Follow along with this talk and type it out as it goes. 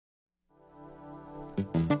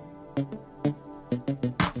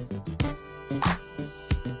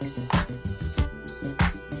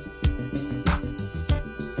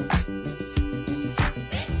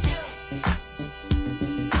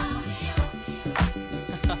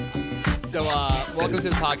So, welcome to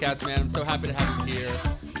the podcast, man. I'm so happy to have you here.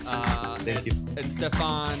 Thank you. It's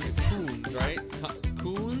Stefan Kunz, right?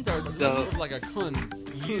 Kunz, or is So- it like a Kunz?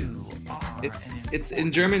 Kunz. It's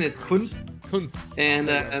in German. It's Kunz, Kunz.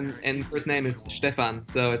 and first name is Stefan.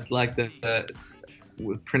 So it's like the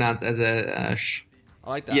pronounced as a sh. I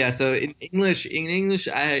like that. Yeah. So in English,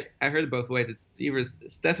 I heard it both ways. It's either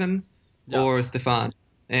Stefan or Stefan,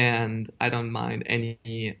 and I don't mind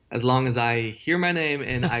any as long as I hear my name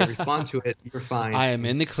and I respond to it. You're fine. I am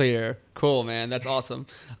in the clear. Cool, man. That's awesome.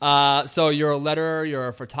 So you're a letterer, you're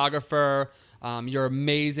a photographer, you're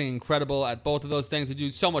amazing, incredible at both of those things. You do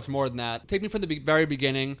so much more than that. Take me from the very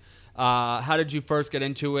beginning. How did you first get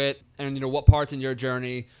into it? And, what parts in your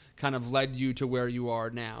journey kind of led you to where you are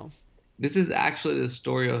now? This is actually the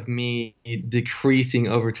story of me decreasing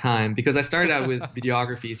over time because I started out with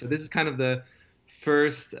videography. So this is kind of the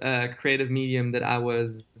first creative medium that I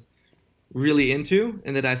was really into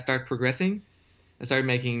and that I started progressing. I started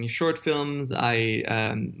making short films.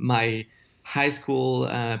 My high school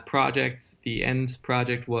project, the end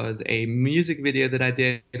project, was a music video that I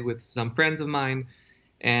did with some friends of mine,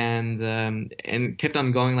 and kept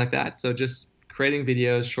on going like that. So just creating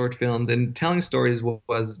videos, short films, and telling stories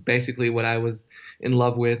was basically what I was in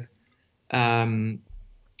love with.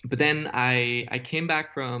 But then I came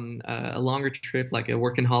back from a longer trip, like a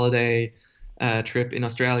working holiday trip in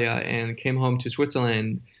Australia, and came home to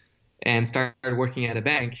Switzerland and started working at a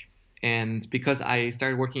bank. And because I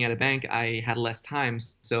started working at a bank, I had less time.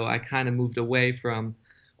 So I kind of moved away from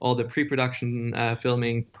all the pre-production,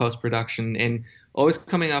 filming, post-production, and always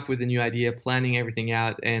coming up with a new idea, planning everything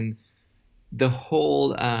out. And the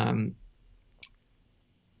whole,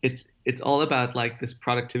 it's all about like this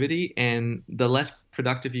productivity, and the less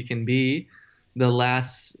productive you can be, the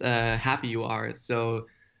less happy you are. So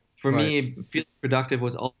for me, feeling productive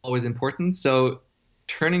was always important. So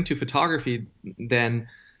turning to photography then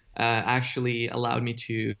actually allowed me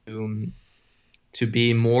to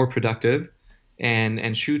be more productive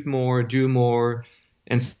and shoot more, do more.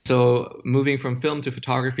 And so moving from film to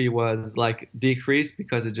photography was like decreased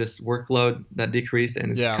because it just workload that decreased,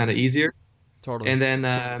 and it's kind of easier. Totally. And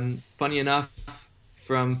then funny enough,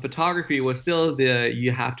 from photography was still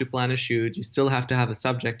you have to plan a shoot. You still have to have a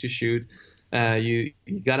subject to shoot. You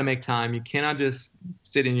got to make time. You cannot just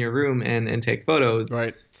sit in your room and take photos.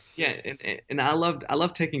 Right. Yeah, and I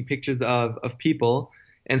loved taking pictures of people,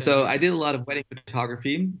 and so I did a lot of wedding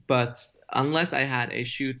photography. But unless I had a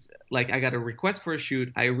shoot, like I got a request for a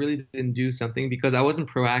shoot, I really didn't do something because I wasn't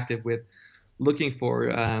proactive with looking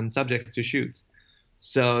for subjects to shoot.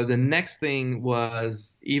 So the next thing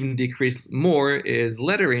was even decreased more is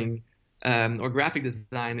lettering or graphic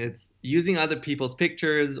design. It's using other people's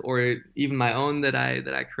pictures or even my own that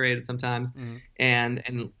I created sometimes,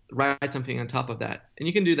 and write something on top of that. And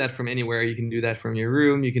you can do that from anywhere. You can do that from your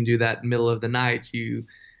room. You can do that middle of the night. You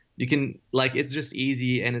can, like, it's just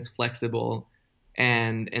easy and it's flexible.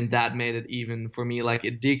 And that made it, even for me, like,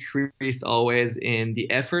 it decreased always in the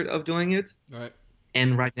effort of doing it. Right.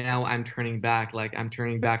 And right now I'm turning back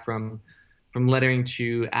from lettering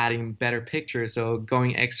to adding better pictures. So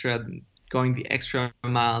going the extra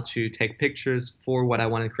mile to take pictures for what I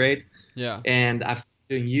want to create. Yeah. And I've started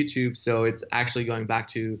doing YouTube, so it's actually going back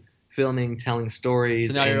to filming, telling stories.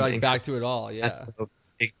 So now you're like back to it all. Yeah. So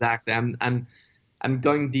exactly. I'm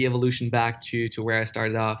going the evolution back to where I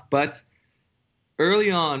started off. But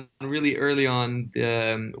really early on,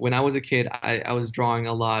 when I was a kid, I was drawing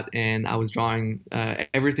a lot, and I was drawing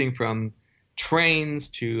everything from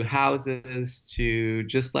trains to houses to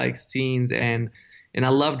just like scenes, and I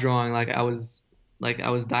love drawing. I was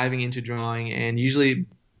diving into drawing, and usually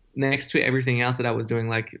next to everything else that I was doing,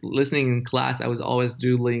 like listening in class, I was always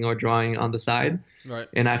doodling or drawing on the side. Right.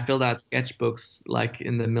 And I filled out sketchbooks like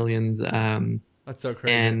in the millions. That's so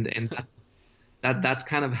crazy. And that's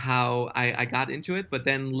kind of how I got into it. But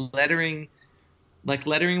then lettering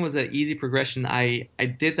was an easy progression. I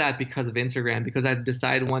did that because of Instagram, because I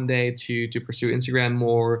decided one day to pursue Instagram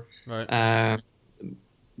more,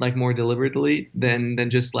 like more deliberately than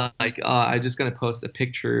just I'm just gonna post a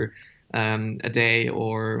picture a day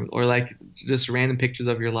or like just random pictures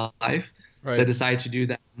of your life. Right. So I decided to do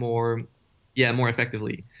that more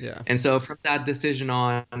effectively. Yeah. And so from that decision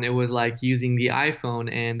on, it was like using the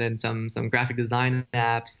iPhone and then some graphic design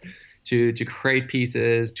apps to create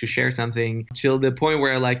pieces, to share something, till the point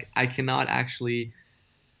where like I cannot actually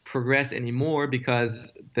progress anymore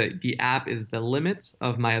because the app is the limit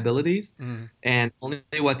of my abilities, and only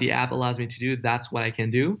what the app allows me to do, that's what I can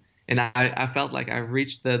do. And I felt like I've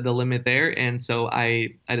reached the limit there. And so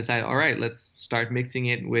I decided, all right, let's start mixing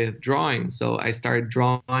it with drawing. So I started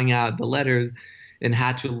drawing out the letters and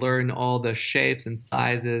had to learn all the shapes and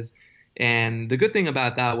sizes. And the good thing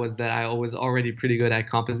about that was that I was already pretty good at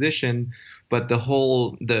composition, but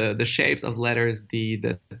the shapes of letters,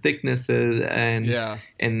 the thicknesses, Yeah.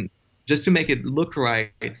 and just to make it look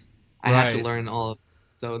right, I had to Right. learn all of it.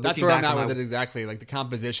 So That's looking where I'm back at on with my it exactly. Like the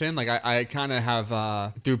composition, like I kind of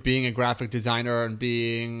have through being a graphic designer and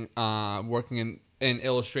being working in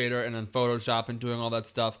Illustrator and in Photoshop and doing all that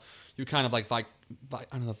stuff, you kind of like I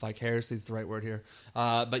don't know if vicariously is the right word here,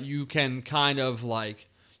 but you can kind of like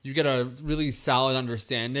you get a really solid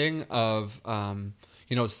understanding of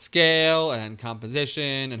scale and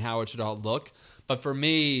composition and how it should all look. But for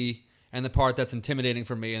me, and the part that's intimidating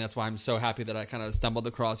for me, and that's why I'm so happy that I kind of stumbled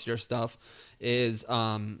across your stuff, is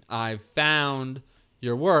I found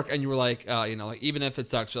your work, and you were like, like even if it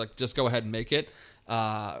sucks, you're like, just go ahead and make it.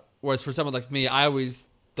 Whereas for someone like me, I always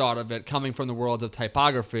thought of it coming from the world of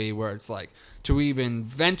typography, where it's like to even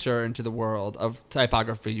venture into the world of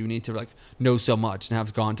typography, you need to like know so much and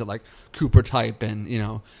have gone to like Cooper Type, and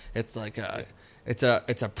it's like it's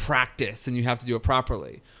a practice, and you have to do it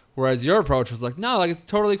properly. Whereas your approach was like, no, like it's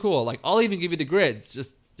totally cool. Like I'll even give you the grids.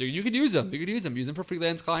 Just you could use them. You could use them for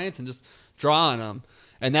freelance clients and just draw on them.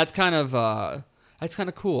 And that's kind of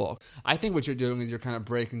cool. I think what you're doing is you're kind of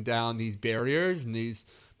breaking down these barriers and these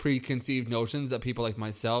preconceived notions that people like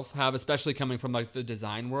myself have, especially coming from like the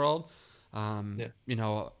design world. It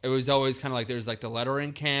was always kind of like there's like the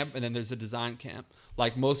lettering camp and then there's the design camp.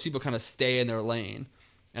 Like most people kind of stay in their lane.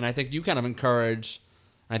 And I think you kind of encourage.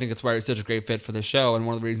 I think that's why you're such a great fit for the show, and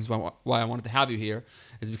one of the reasons why I wanted to have you here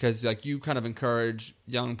is because like you kind of encourage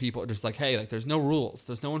young people, just like, hey, like there's no rules,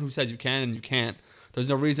 there's no one who says you can and you can't. There's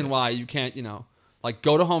no reason why you can't, like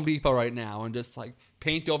go to Home Depot right now and just like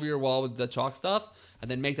paint over your wall with the chalk stuff, and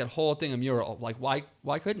then make that whole thing a mural. Like why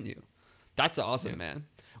couldn't you? That's awesome, man.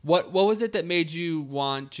 What was it that made you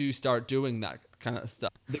want to start doing that kind of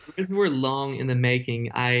stuff? The grids were long in the making.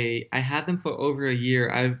 I had them for over a year.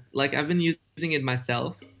 I've been using it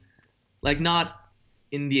myself, like not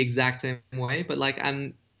in the exact same way, but like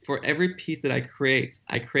for every piece that I create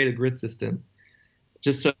a grid system.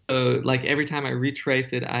 Just so like every time I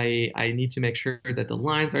retrace it, I need to make sure that the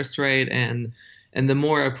lines are straight, and the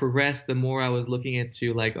more I progressed, the more I was looking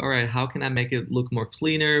into like, all right, how can I make it look more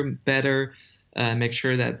cleaner, better, make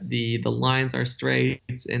sure that the lines are straight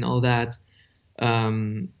and all that.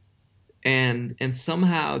 And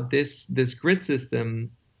somehow this grid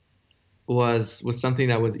system was something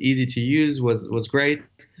that was easy to use, was great,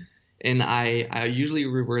 and I usually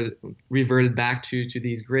reverted back to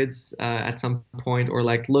these grids at some point, or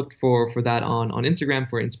like looked for that on Instagram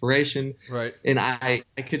for inspiration. Right. And I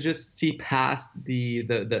could just see past the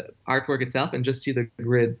artwork itself and just see the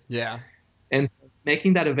grids. Yeah. And so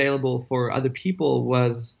making that available for other people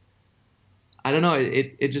was, I don't know,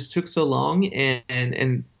 it just took so long,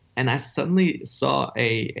 and I suddenly saw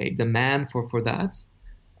a demand for that,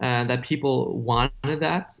 that people wanted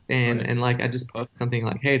that, and like I just posted something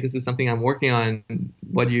like, hey, this is something I'm working on,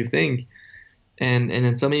 what do you think? And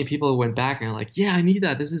then so many people went back and were like, yeah, I need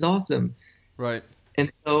that, this is awesome. Right.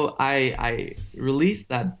 And so I released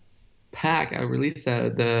that pack. I released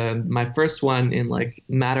my first one in like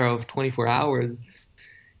a matter of 24 hours,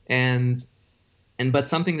 but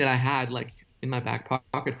something that I had like in my back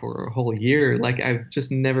pocket for a whole year, like I've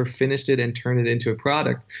just never finished it and turned it into a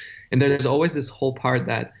product. And there's always this whole part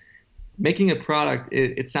that making a product,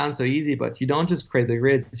 it sounds so easy, but you don't just create the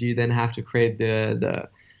grids, you then have to create the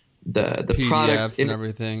PDFs product and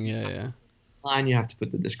everything. Yeah. Line, you have to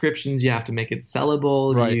put the descriptions, you have to make it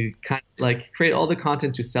sellable, right. You kind of like create all the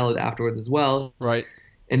content to sell it afterwards as well. Right.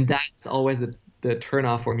 And that's always the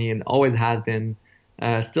turnoff for me, and always has been,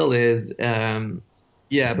 still is.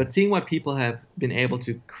 But seeing what people have been able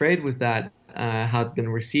to create with that, how it's been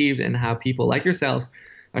received, and how people like yourself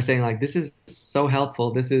are saying like, this is so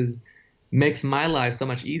helpful, makes my life so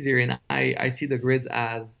much easier. And I see the grids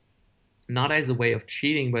as not as a way of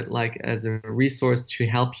cheating, but like as a resource to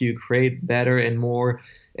help you create better and more.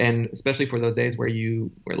 And especially for those days where you're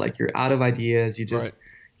out of ideas, you just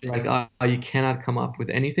you're like, oh, you cannot come up with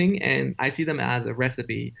anything. And I see them as a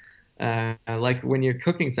recipe. Like when you're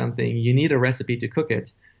cooking something, you need a recipe to cook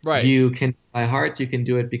it. Right. You can by heart, you can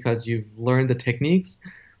do it because you've learned the techniques,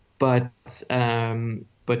 but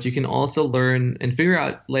you can also learn and figure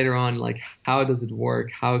out later on, like, how does it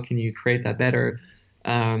work? How can you create that better?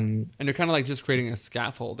 And you're kind of like just creating a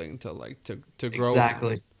scaffolding to grow.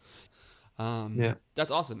 Exactly. That's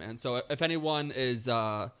awesome, man. So if anyone is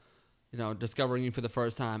discovering you for the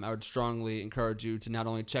first time, I would strongly encourage you to not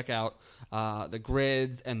only check out the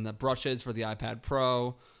grids and the brushes for the iPad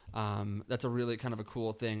Pro, That's a really kind of a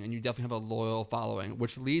cool thing, and you definitely have a loyal following,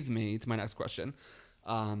 which leads me to my next question.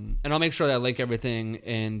 And I'll make sure that I link everything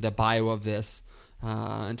in the bio of this,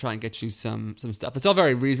 and try and get you some stuff. It's all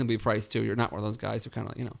very reasonably priced too. You're not one of those guys who kind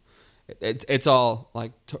of, it's all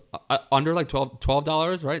like under like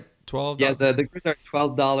 $12, right? 12. Yeah, the grids are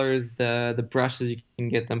 $12. The brushes, you can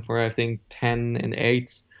get them for I think 10 and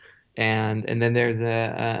 8, and then there's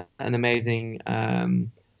an amazing You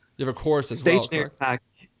have a course as well, stationery correct? pack.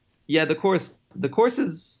 Yeah, the course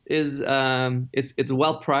is it's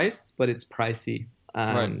well priced, but it's pricey.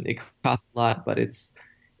 Right. It costs a lot, but it's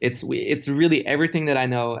really everything that I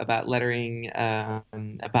know about lettering,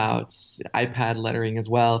 about iPad lettering as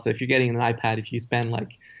well. So if you're getting an iPad, if you spend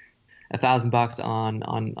like $1,000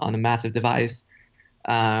 on a massive device,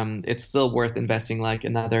 it's still worth investing like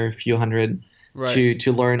another few hundred Right.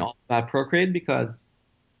 to learn all about Procreate, because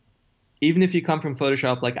even if you come from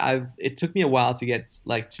Photoshop, like it took me a while to get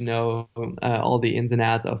like to know all the ins and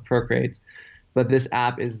outs of Procreate, but this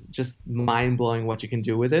app is just mind blowing what you can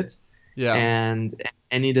do with it. Yeah. And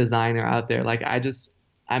any designer out there, like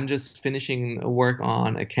I'm just finishing work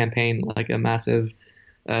on a campaign, like a massive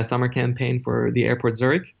summer campaign for the airport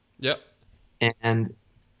Zurich, Yep. and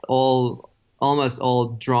it's almost all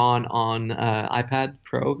drawn on iPad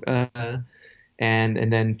Pro,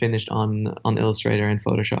 and then finished on Illustrator and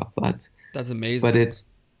Photoshop. That's But amazing.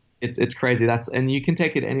 it's crazy. And you can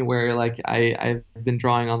take it anywhere. Like I've been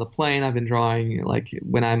drawing on the plane. I've been drawing like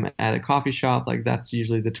when I'm at a coffee shop. Like that's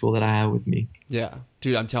usually the tool that I have with me. Yeah,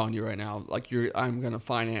 dude, I'm telling you right now, like I'm gonna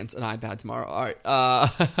finance an iPad tomorrow. All right,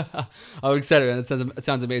 I'm excited, man. It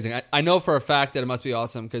sounds amazing. I know for a fact that it must be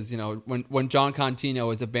awesome because when John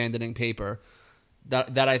Contino is abandoning paper,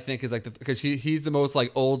 that I think is like because he's the most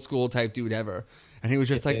like old school type dude ever, and he was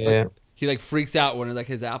just like Yeah. he like freaks out when like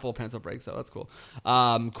his Apple Pencil breaks. So that's cool.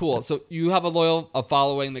 Cool. So you have a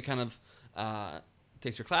following that kind of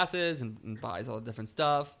takes your classes and buys all the different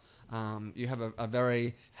stuff. You have a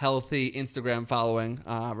very healthy Instagram following.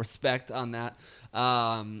 Respect on that.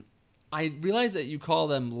 I realize that you call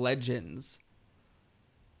them legends.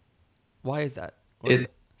 Why is that?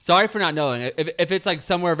 It's Sorry for not knowing. If it's like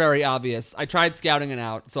somewhere very obvious, I tried scouting it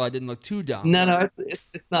out, so I didn't look too dumb. no,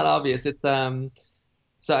 it's not obvious.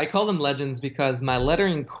 So I call them legends because my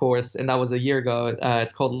lettering course, and that was a year ago.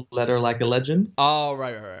 It's called Letter Like a Legend. Oh,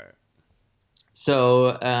 right.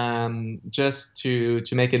 So just to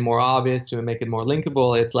make it more obvious, to make it more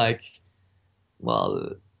linkable, it's like,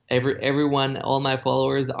 well, everyone, all my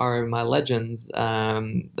followers are my legends. That's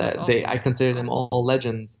I awesome. consider them all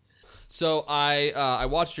legends. So I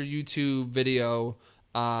watched your YouTube video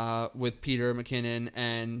with Peter McKinnon,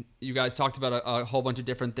 and you guys talked about a whole bunch of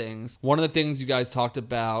different things. One of the things you guys talked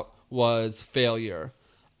about was failure,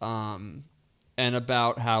 and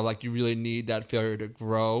about how like you really need that failure to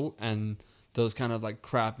grow and those kind of like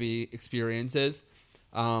crappy experiences.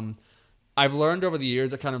 I've learned over the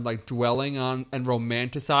years that kind of like dwelling on and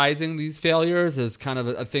romanticizing these failures is kind of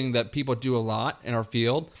a thing that people do a lot in our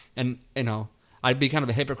field, and I'd be kind of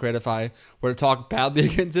a hypocrite if I were to talk badly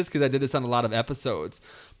against this because I did this on a lot of episodes.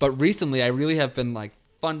 But recently, I really have been like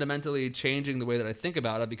fundamentally changing the way that I think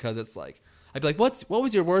about it, because it's like I'd be like, what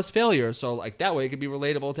was your worst failure? So like that way it could be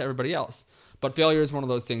relatable to everybody else. But failure is one of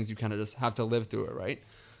those things you kind of just have to live through it, right?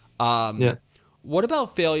 Yeah. What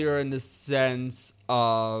about failure in the sense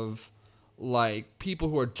of like people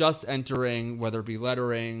who are just entering, whether it be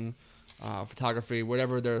lettering, photography,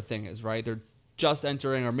 whatever their thing is, right? They're just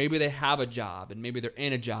entering, or maybe they have a job and maybe they're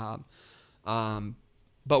in a job,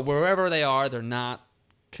 but wherever they are, they're not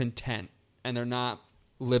content and they're not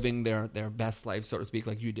living their best life, so to speak,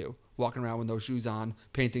 like you do, walking around with no shoes on,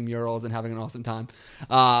 painting murals and having an awesome time.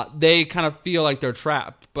 They kind of feel like they're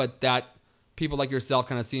trapped, but that people like yourself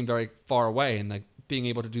kind of seem very far away, and like being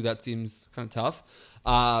able to do that seems kind of tough.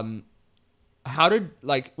 What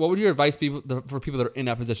would your advice be for people that are in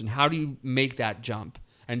that position? How do you make that jump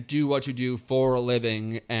and do what you do for a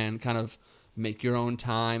living and kind of make your own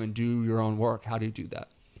time and do your own work? How do you do that?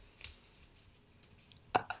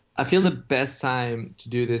 I feel the best time to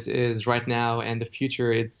do this is right now, and the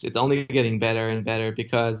future. It's only getting better and better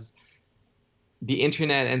because the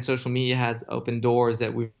internet and social media has opened doors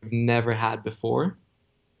that we've never had before.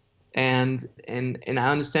 And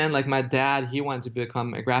I understand, like my dad, he wanted to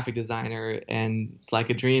become a graphic designer, and it's like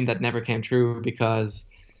a dream that never came true because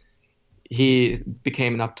he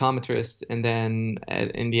became an optometrist, and then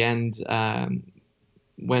in the end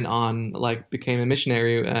went on, like became a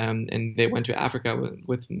missionary, and they went to Africa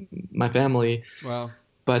with my family. Wow.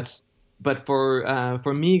 But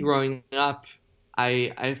for me growing up,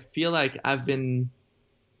 I feel like I've been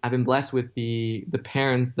blessed with the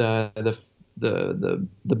parents,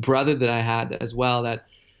 the brother that I had as well, that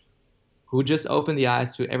who just opened the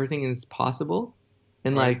eyes to everything is possible,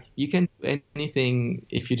 and Right. like you can do anything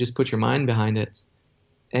if you just put your mind behind it.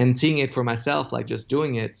 And seeing it for myself, like just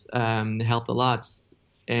doing it, helped a lot.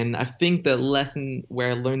 And I think the lesson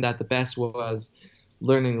where I learned that the best was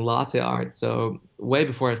learning latte art. So way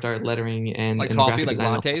before I started lettering Like and coffee, graphic like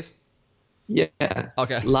design. lattes. Yeah,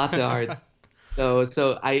 Okay. latte art.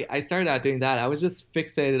 So I started out doing that. I was just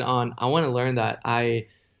fixated on I want to learn that. I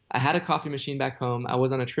had a coffee machine back home. I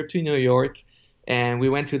was on a trip to New York, and we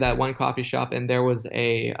went to that one coffee shop, and there was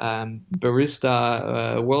a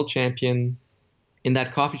barista world champion in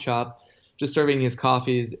that coffee shop, just serving his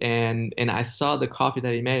coffees, and I saw the coffee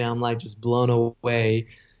that he made, and I'm like just blown away,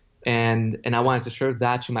 and I wanted to serve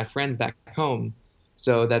that to my friends back home,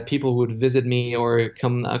 so that people who would visit me or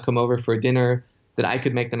come over for dinner, that I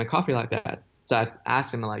could make them a coffee like that. So I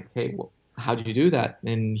asked him like, hey, well, how do you do that?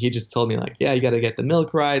 And he just told me like, yeah, you got to get the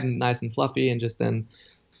milk right and nice and fluffy, and just then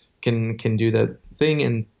can do the thing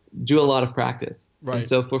and do a lot of practice. And Right.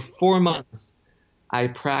 so for 4 months, I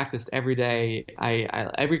practiced every day.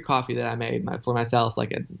 Every coffee that I made for myself,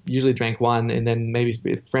 like I usually drank one, and then maybe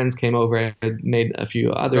if friends came over, I made a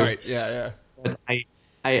few others. Right. Yeah. Yeah. But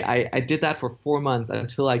I did that for 4 months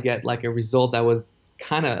until I get like a result that was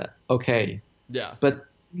kind of okay. Yeah. But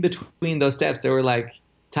in between those steps, there were like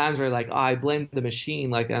times where like, oh, I blamed the machine,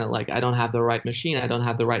 like I don't have the right machine, I don't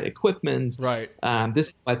have the right equipment. Right. This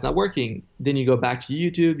is why it's not working. Then you go back to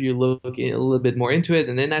YouTube, you look a little bit more into it,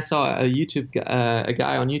 and then I saw a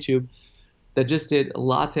guy on YouTube that just did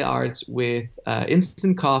latte art with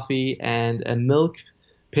instant coffee and a milk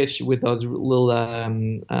pitch with those little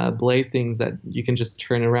blade things that you can just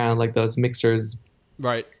turn around, like those mixers.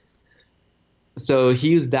 Right. So he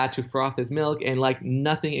used that to froth his milk, and like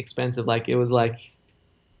nothing expensive. Like it was like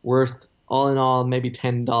worth all in all maybe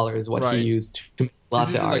 $10 what Right. he used to make He's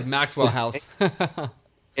latte using art. like Maxwell House.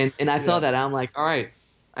 And I saw Yeah. that, and I'm like, all right,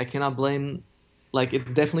 I cannot blame. Like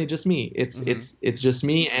it's definitely just me. It's just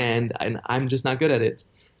me, and I'm just not good at it.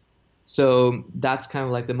 So that's kind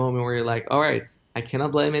of like the moment where you're like, all right, I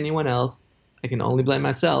cannot blame anyone else. I can only blame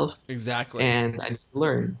myself, Exactly. and I need to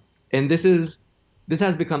learn. And this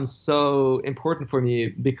has become so important for me,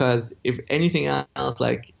 because if anything else,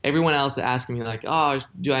 like everyone else is asking me like, oh,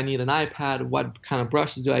 do I need an iPad? What kind of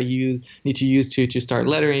brushes do I need to use to start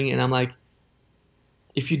lettering? And I'm like,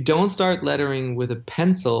 if you don't start lettering with a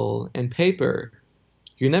pencil and paper,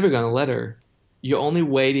 you're never going to letter. You're only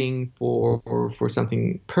waiting for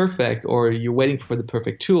something perfect, or you're waiting for the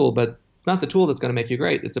perfect tool, but it's not the tool that's going to make you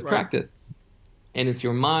great. It's a Right. practice. And it's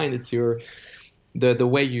your mind, it's the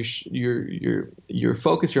way you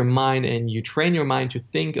focus your mind, and you train your mind to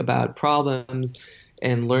think about problems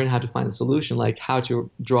and learn how to find a solution, like how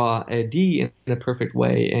to draw a D in a perfect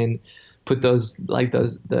way and put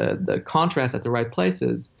the contrast at the right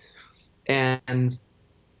places. And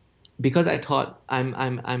because I'm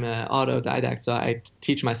an autodidact, so I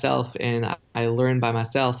teach myself and I learn by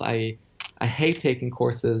myself. I hate taking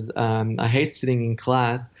courses. I hate sitting in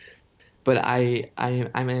class. But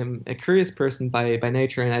I'm a curious person by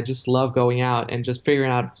nature, and I just love going out and just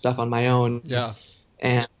figuring out stuff on my own. Yeah.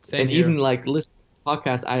 And Same and here. even like listening to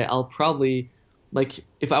podcasts, I'll probably, like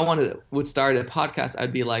if I would start a podcast,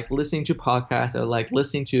 I'd be like listening to podcasts, or like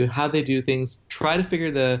listening to how they do things, try to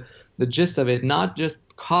figure the gist of it, not just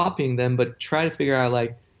copying them, but try to figure out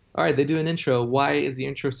like, all right, they do an intro. Why is the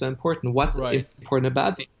intro so important? What's Right. important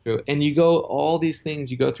about the intro? And you go all these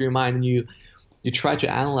things you go through your mind, and you try to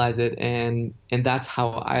analyze it, and that's how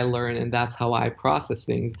I learn, and that's how I process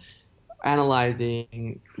things.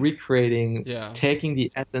 Analyzing, recreating, Yeah. taking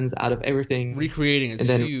the essence out of everything. Recreating is And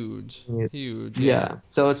then- huge. Huge. Yeah.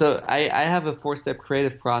 So I have a 4-step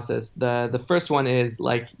creative process. The first one is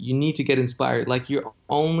like you need to get inspired. Like you're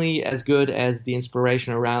only as good as the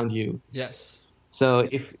inspiration around you. Yes. So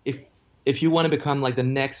if you want to become like the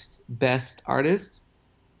next best artist,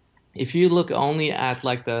 if you look only at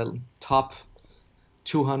like the top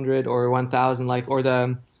 200 or 1000, like, or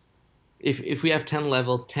if we have 10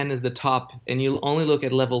 levels, 10 is the top, and you only look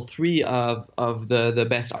at level 3 of the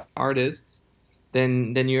best artists,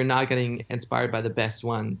 then you're not getting inspired by the best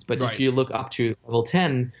ones. But Right. if you look up to level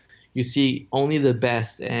 10, you see only the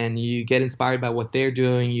best, and you get inspired by what they're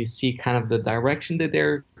doing. You see kind of the direction that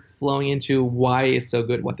they're flowing into, why it's so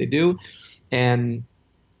good what they do, and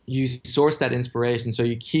you source that inspiration. So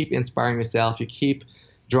you keep inspiring yourself. You keep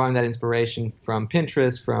drawing that inspiration from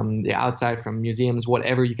Pinterest, from the outside, from museums,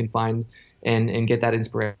 whatever you can find, and get that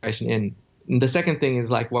inspiration in. And the second thing is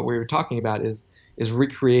like what we were talking about is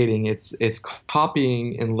recreating. It's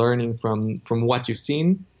copying and learning from what you've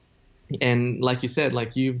seen, And like you said,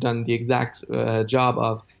 like you've done the exact job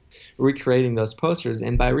of recreating those posters.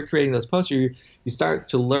 And by recreating those posters, you start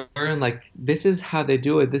to learn like this is how they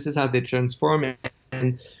do it, this is how they transform it,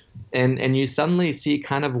 and you suddenly see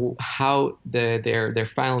kind of how their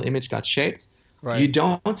final image got shaped. You Right.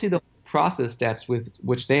 don't see the process steps with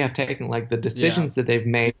which they have taken, like the Yeah. decisions that they've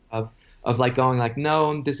made of like going like,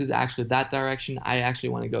 no, this is actually that direction. I actually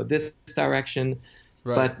want to go this direction.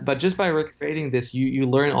 Right. But just by recreating this, you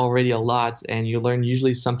learn already a lot, and you learn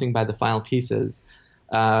usually something by the final pieces.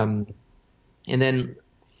 Um, and then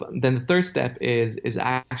the third step is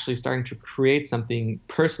actually starting to create something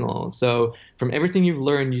personal. So from everything you've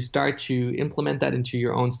learned, you start to implement that into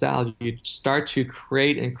your own style. You start to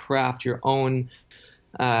create and craft your own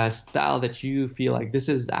style that you feel like this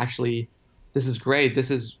is great.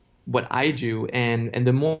 This is what I do, and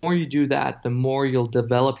the more you do that, the more you'll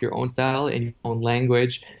develop your own style and your own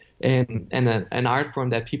language, and an art form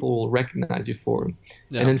that people will recognize you for. And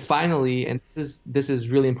Yeah. then finally, and this is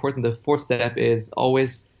really important, the fourth step is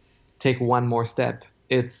always take one more step.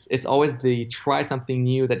 It's always the try something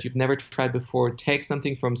new that you've never tried before. Take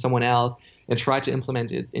something from someone else and try to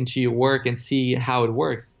implement it into your work and see how it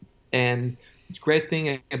works. And the great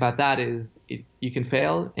thing about that is you can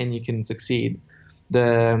fail and you can succeed.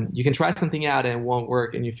 You can try something out and it won't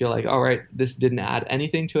work, and you feel like, all right, this didn't add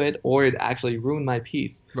anything to it, or it actually ruined my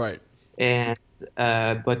piece. Right. And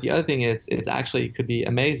but the other thing is, it's actually could be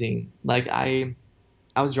amazing. Like I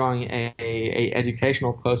was drawing a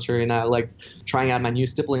educational poster, and I liked trying out my new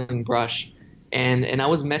stippling brush, and I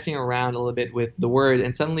was messing around a little bit with the word,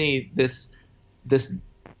 and suddenly this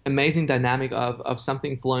amazing dynamic of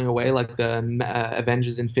something flowing away, like the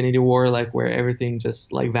Avengers Infinity War, like where everything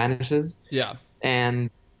just like vanishes. Yeah.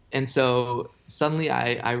 And so suddenly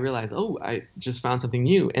I realized, oh, I just found something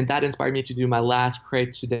new, and that inspired me to do my last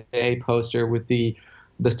Create Today poster with the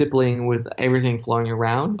stippling with everything flowing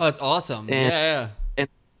around. Oh, that's awesome. Yeah. and Yeah. and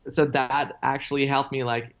so that actually helped me.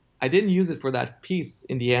 Like I didn't use it for that piece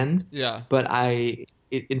in the end, Yeah. but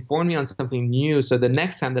it informed me on something new. So the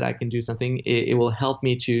next time that I can do something, it will help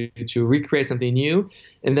me to recreate something new.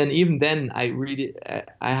 And then even then, I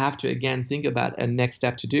have to again think about a next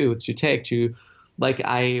step to take to, like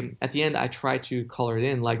I at the end I try to color it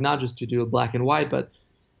in, like not just to do it black and white, but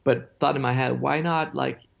thought in my head, why not,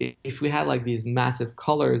 like if we had like these massive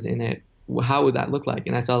colors in it, how would that look like?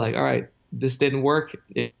 And I saw like, all right, this didn't work.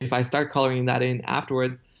 If I start coloring that in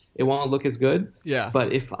afterwards, it won't look as good. Yeah.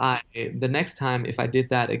 But if the next time, if I did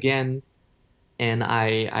that again and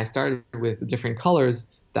I started with different colors,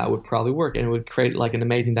 that would probably work, and it would create like an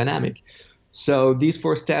amazing dynamic. So these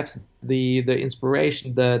four steps, the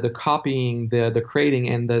inspiration, the copying, the creating,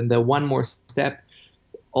 and the one more step,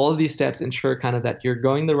 all of these steps ensure kind of that you're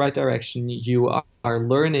going the right direction. You are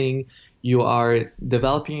learning, you are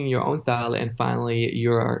developing your own style, and finally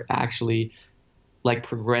you are actually like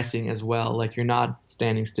progressing as well. Like you're not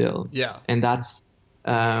standing still. Yeah. And that's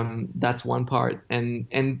one part.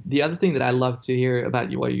 And the other thing that I love to hear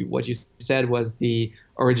about what you said was the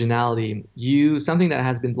originality. Something that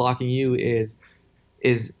has been blocking you is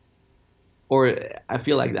or I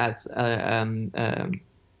feel like that's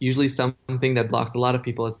usually something that blocks a lot of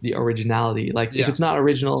people. It's the originality. Like if Yeah. it's not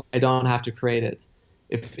original, I don't have to create it.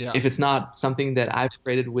 Yeah. If it's not something that I've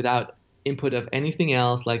created without input of anything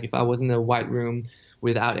else, like if I was in a white room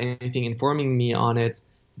without anything informing me on it,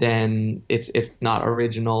 then it's not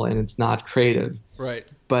original and it's not creative.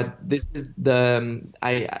 Right. But this is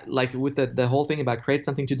I like with the whole thing about create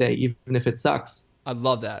something today, even if it sucks. I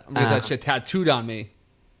love that. I'm gonna get that shit tattooed on me.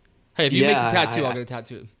 Hey, if you make the Yeah, tattoo, I'll get a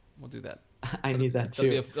tattoo. We'll do that. I need that That'll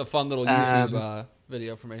too. be a fun little YouTube Um,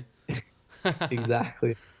 video for me.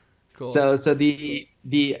 exactly. Cool. So the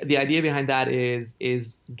idea behind that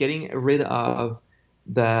is getting rid of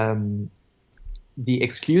the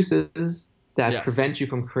excuses that Yes. prevent you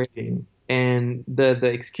from creating. And the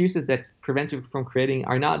excuses that prevent you from creating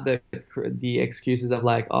are not the excuses of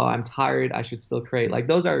like, oh, I'm tired, I should still create. Like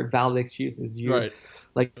those are valid excuses. Right.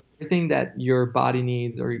 Like everything that your body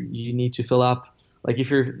needs or you need to fill up. Like if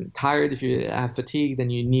you're tired, if you have fatigue, then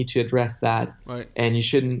you need to address that, Right. and you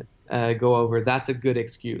shouldn't go over. That's a good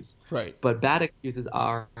excuse. Right. But bad excuses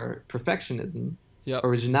are perfectionism, Yep.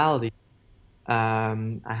 originality. I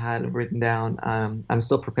had written down. I'm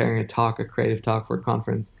still preparing a creative talk for a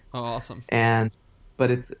conference, Oh, awesome. and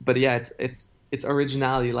it's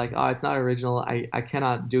originality. Like, oh, it's not original. I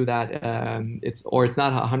cannot do that. It's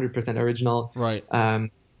not 100% original. Right.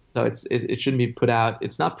 So it shouldn't be put out.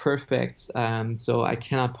 It's not perfect. So I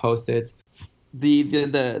cannot post it.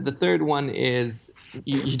 The third one is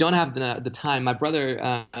you don't have the time. My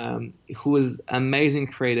brother, who is amazing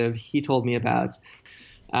creative, he told me about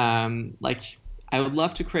Like I would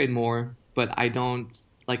love to create more, but I don't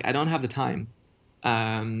have the time.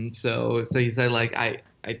 So he said like I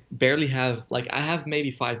barely have like I have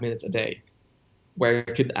maybe 5 minutes a day where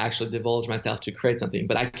I could actually divulge myself to create something,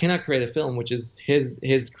 but I cannot create a film, which is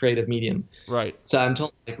his creative medium. Right. So I'm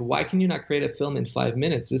told like, why can you not create a film in 5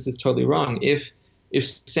 minutes? This is totally wrong. If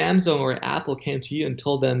Samsung or Apple came to you and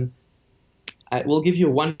told them, I will give you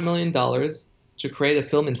 $1 million to create a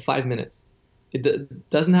film in 5 minutes.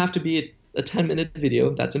 Doesn't have to be a 10-minute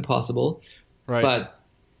video. That's impossible. Right. But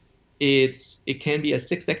it can be a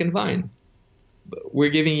 6 second Vine. We're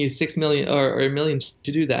giving you 6 million or a million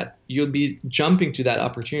to do that. You'll be jumping to that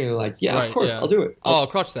opportunity like, yeah, Right, of course, yeah. I'll do it. I'll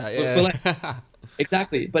crush that. Yeah.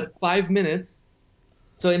 Exactly. But 5 minutes.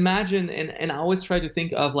 So imagine, and I always try to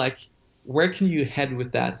think of like, where can you head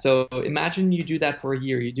with that? So imagine you do that for a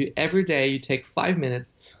year. You do every day, you take 5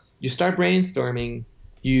 minutes, you start brainstorming,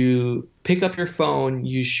 you pick up your phone,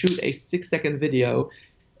 you shoot a 6 second video,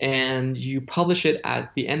 and you publish it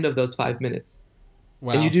at the end of those 5 minutes.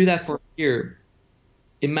 Wow. And you do that for a year.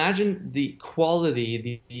 Imagine the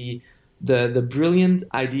quality, the brilliant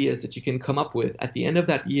ideas that you can come up with at the end of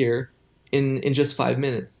that year in just 5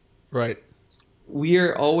 minutes. Right. We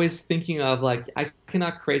are always thinking of like, I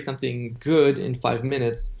cannot create something good in 5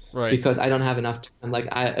 minutes because I don't have enough time. Like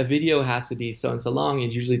a video has to be so and so long.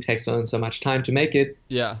 It usually takes so and so much time to make it.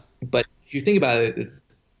 Yeah. But if you think about it,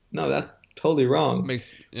 that's totally wrong.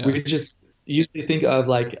 We just usually think of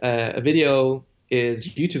like a video is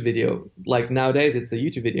YouTube video. Like nowadays it's a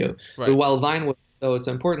YouTube video. Right. But while Vine was so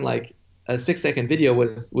important, like a 6 second video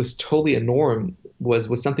was totally a norm,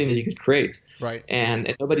 was something that you could create. Right.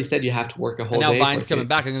 And nobody said you have to work a whole day. And now Vine's coming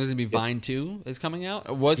back. I think there's going to be Vine 2 is coming out.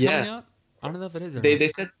 It was coming out? I don't know if it is or not. They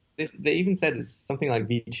said, they even said it's something like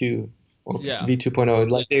V2 or Yeah.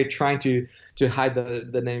 V2.0. Like they're trying to hide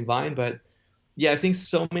the name Vine. But yeah, I think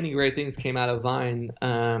so many great things came out of Vine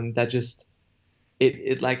that just,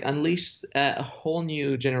 it like unleashed a whole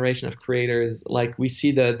new generation of creators. Like we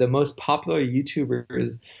see the most popular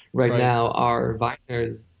YouTubers right now are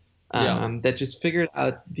Viners. That just figured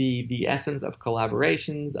out the essence of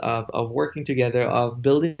collaborations, of working together, of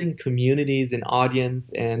building communities and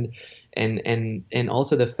audience, and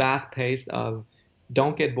also the fast pace of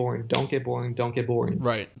don't get boring, don't get boring, don't get boring.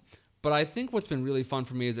 Right. But I think what's been really fun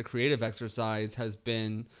for me as a creative exercise has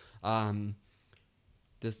been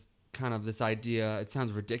this idea, it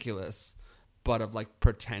sounds ridiculous, but of like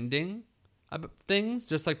pretending things,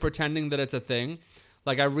 just like pretending that it's a thing.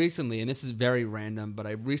 Like I recently, and this is very random, but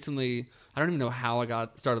I don't even know how I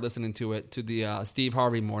got started listening to the Steve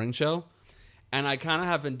Harvey Morning Show. And I kind of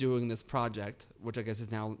have been doing this project, which I guess is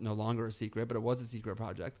now no longer a secret, but it was a secret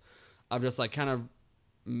project, of just like kind of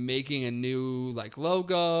making a new like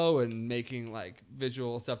logo and making like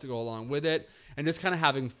visual stuff to go along with it, and just kind of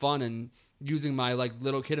having fun and using my like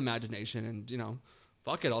little kid imagination. And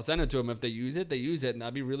fuck it, I'll send it to them. If they use it, and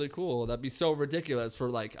that'd be really cool. That'd be so ridiculous for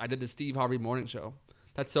like, I did the Steve Harvey Morning Show.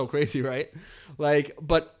 That's so crazy, right? Like,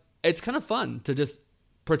 but it's kind of fun to just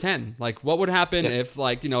pretend. Like, what would happen if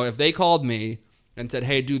like, if they called me and said,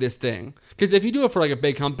 hey, do this thing? Because if you do it for like a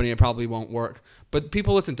big company, it probably won't work. But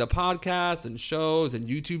people listen to podcasts and shows and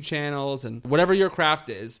YouTube channels and whatever your craft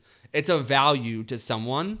is, it's of value to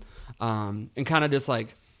someone, and kind of just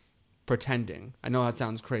like pretending. I know that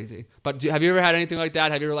sounds crazy, but have you ever had anything like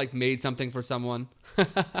that? Have you ever like made something for someone?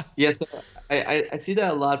 Yes, I see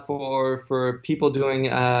that a lot for people doing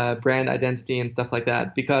brand identity and stuff like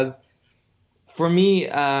that. Because for me,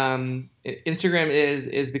 Instagram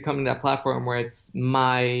is becoming that platform where it's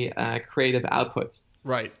my creative outputs.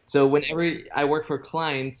 Right. So whenever I work for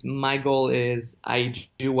clients, my goal is I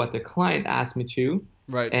do what the client asks me to.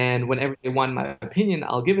 Right. And whenever they want my opinion,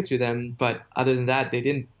 I'll give it to them. But other than that,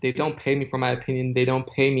 they don't pay me for my opinion. They don't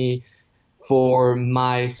pay me for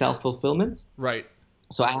my self-fulfillment. Right.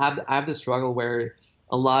 So I have this struggle where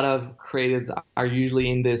a lot of creatives are usually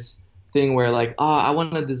in this thing where like, oh, I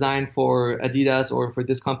want to design for Adidas or for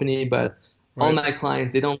this company, but all my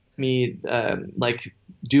clients, they don't let me like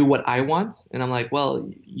do what I want. And I'm like,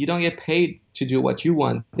 well, you don't get paid to do what you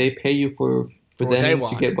want. They pay you for them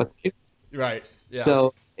to get what they want. Right. Yeah.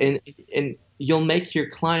 So and you'll make your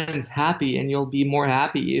clients happy, and you'll be more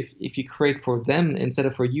happy if you create for them instead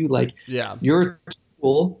of for you. Like your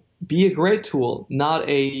tool, be a great tool, not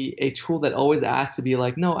a tool that always asks to be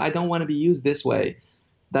like, no, I don't want to be used this way.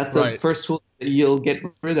 That's the first tool that you'll get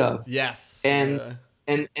rid of. Yes.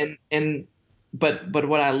 But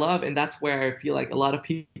what I love, and that's where I feel like a lot of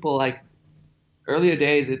people, like earlier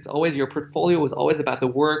days, it's always your portfolio was always about the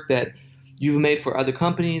work that you've made for other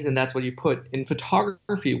companies, and that's what you put in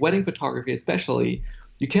photography, wedding photography especially.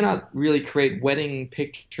 you cannot really create wedding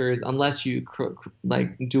pictures unless you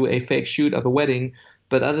like do a fake shoot of a wedding.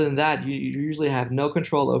 But other than that, you usually have no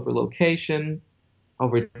control over location,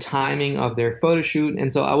 over timing of their photo shoot.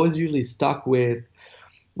 And so I was usually stuck with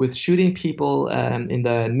shooting people in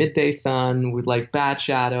the midday sun with like bad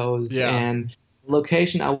shadows Yeah. and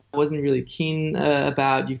location I wasn't really keen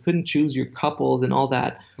about. You couldn't choose your couples and all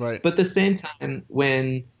that. Right. But at the same time,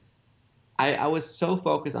 when I was so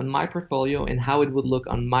focused on my portfolio and how it would look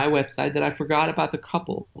on my website that I forgot about the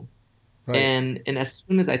couple. Right. And as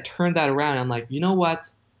soon as I turned that around, I'm like, you know what?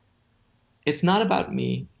 It's not about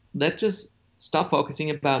me. Let's just stop focusing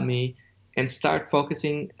about me and start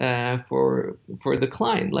focusing for the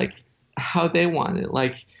client, like how they want it.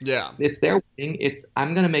 Like Yeah. it's their wedding.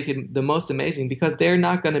 I'm gonna make it the most amazing because they're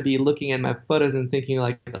not gonna be looking at my photos and thinking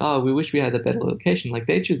like, oh, we wish we had a better location. Like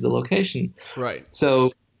they choose the location. Right.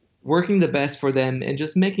 So working the best for them and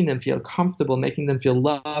just making them feel comfortable, making them feel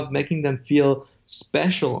loved, making them feel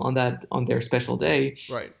special on their special day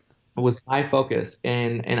Right. was my focus.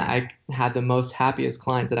 And I had the most happiest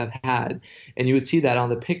clients that I've had. And you would see that on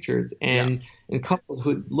the pictures. And couples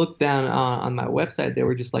who looked down on my website, they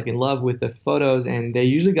were just like in love with the photos, and they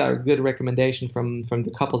usually got a good recommendation from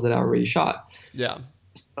the couples that I already shot. Yeah.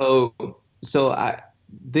 So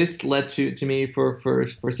this led to me for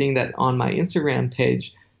seeing that on my Instagram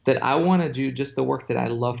page that I want to do just the work that I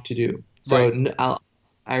love to do. So Right.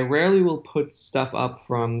 I rarely will put stuff up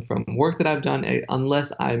from work that I've done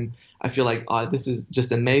unless I feel like, oh, this is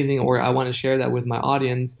just amazing, or I want to share that with my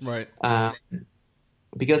audience. Right.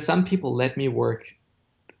 Because some people let me work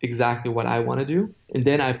exactly what I want to do, and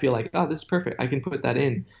then I feel like, oh, this is perfect. I can put that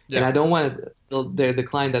in, and Yeah. I don't want to tell the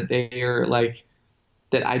client that they're like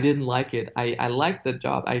that I didn't like it. I liked the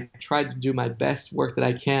job. I tried to do my best work that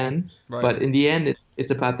I can, Right. but in the end,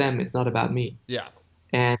 it's about them. It's not about me. Yeah.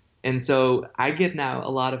 And so I get now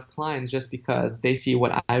a lot of clients just because they see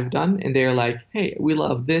what I've done and they're like, hey, we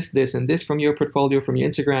love this, this, and this from your portfolio, from your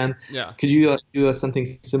Instagram. Yeah. Could you do us something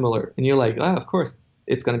similar? And you're like, oh, of course,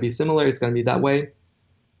 it's going to be similar. It's going to be that way.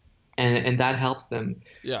 And that helps them.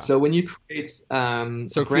 Yeah. So when you create,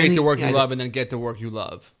 So create the work you love and then get the work you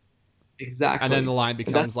love. Exactly. And then the line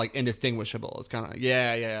becomes like indistinguishable. It's kind of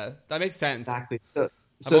yeah. That makes sense. Exactly. I've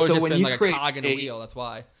always just when been you like a create cog in a wheel. That's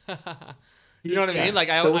why. You know what I Yeah. mean? Like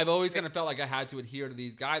So- I've always kind of felt like I had to adhere to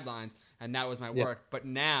these guidelines, and that was my Yeah. work. But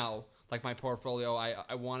now, like my portfolio,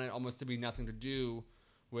 I want it almost to be nothing to do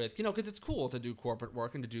with, because it's cool to do corporate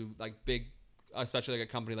work and to do like big, especially like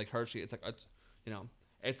a company like Hershey. It's like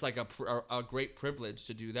it's like a great privilege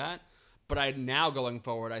to do that. But now going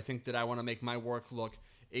forward, I think that I want to make my work look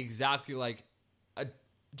exactly like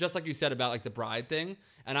just like you said about like the bride thing.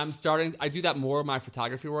 And I do that more in my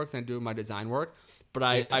photography work than I do in my design work. But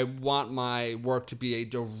I want my work to be a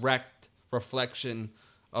direct reflection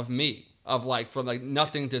of me, of like from like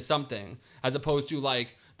nothing to something, as opposed to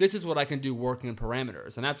like, this is what I can do working in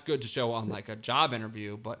parameters. And that's good to show on like a job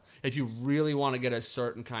interview. But if you really want to get a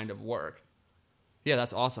certain kind of work, yeah,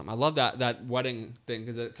 that's awesome. I love that wedding thing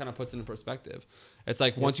because it kind of puts it in perspective. It's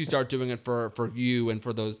like once you start doing it for you and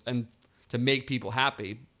for those and to make people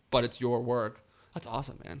happy, but it's your work. That's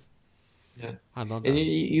awesome, man. Yeah. I love that. And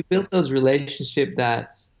you build those relationships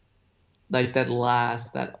that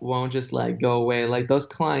last, that won't just like go away. Like those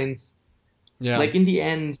clients, Yeah. like in the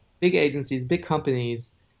end, big agencies, big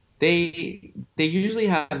companies, they usually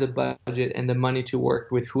have the budget and the money to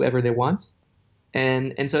work with whoever they want.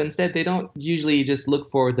 And so instead they don't usually just look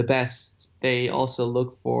for the best. They also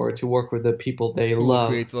look to work with the people they Who love.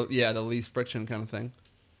 creates the least friction kind of thing.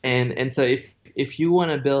 And so if you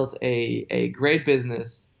want to build a great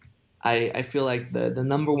business, I feel like the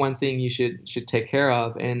number one thing you should take care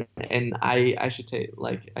of, and I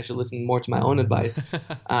should listen more to my own advice.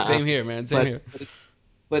 Same here, man. Same here.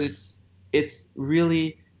 But it's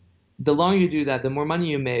really, the longer you do that, the more money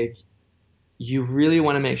you make. You really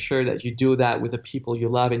want to make sure that you do that with the people you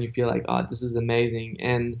love, and you feel like, oh, this is amazing.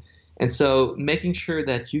 And so making sure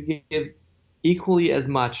that you give equally as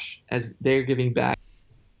much as they're giving back.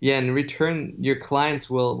 Yeah, in return, your clients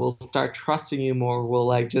will start trusting you more.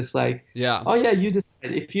 Will Yeah. oh yeah, you decide.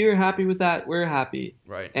 If you're happy with that, we're happy.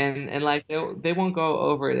 Right. And like they won't go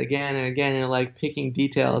over it again and again and like picking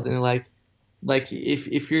details and like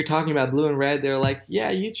if you're talking about blue and red, they're like, yeah,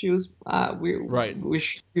 you choose.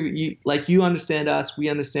 You understand us, we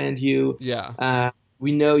understand you. Yeah.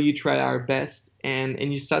 We know you try our best, and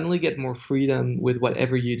you suddenly get more freedom with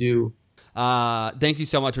whatever you do. Thank you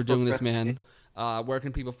so much for doing this, man. Where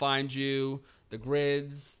can people find you? The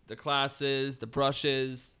grids, the classes, the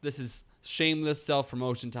brushes. This is shameless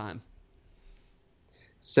self-promotion time.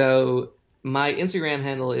 So my Instagram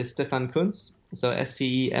handle is Stefan Kunz. So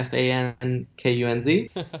STEFANKUNZ.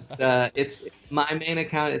 It's my main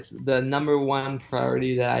account. It's the number one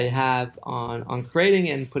priority that I have on creating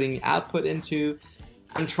and putting output into.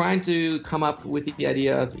 I'm trying to come up with the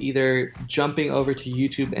idea of either jumping over to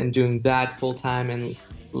YouTube and doing that full time and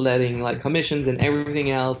letting like commissions and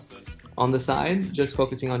everything else on the side, just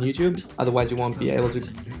focusing on YouTube. Otherwise, you won't be able to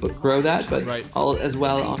grow that. But Right. all as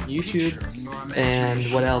well on YouTube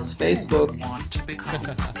and what else? Facebook.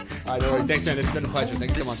 All right, no worries. Thanks, man. It's been a pleasure.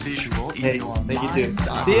 Thanks so much. Hey, thank you too.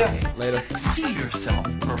 See ya. Later. See yourself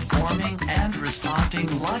performing and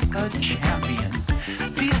responding like a champion.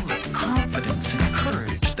 Feel the confidence and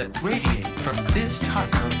courage that radiate from this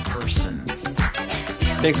type of person.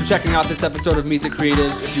 Thanks for checking out this episode of Meet the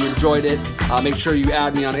Creatives. If you enjoyed it, make sure you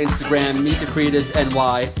add me on Instagram, Meet the Creatives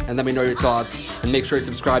NY, and let me know your thoughts. And make sure you're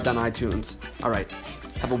subscribed on iTunes. All right.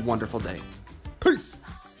 Have a wonderful day. Peace.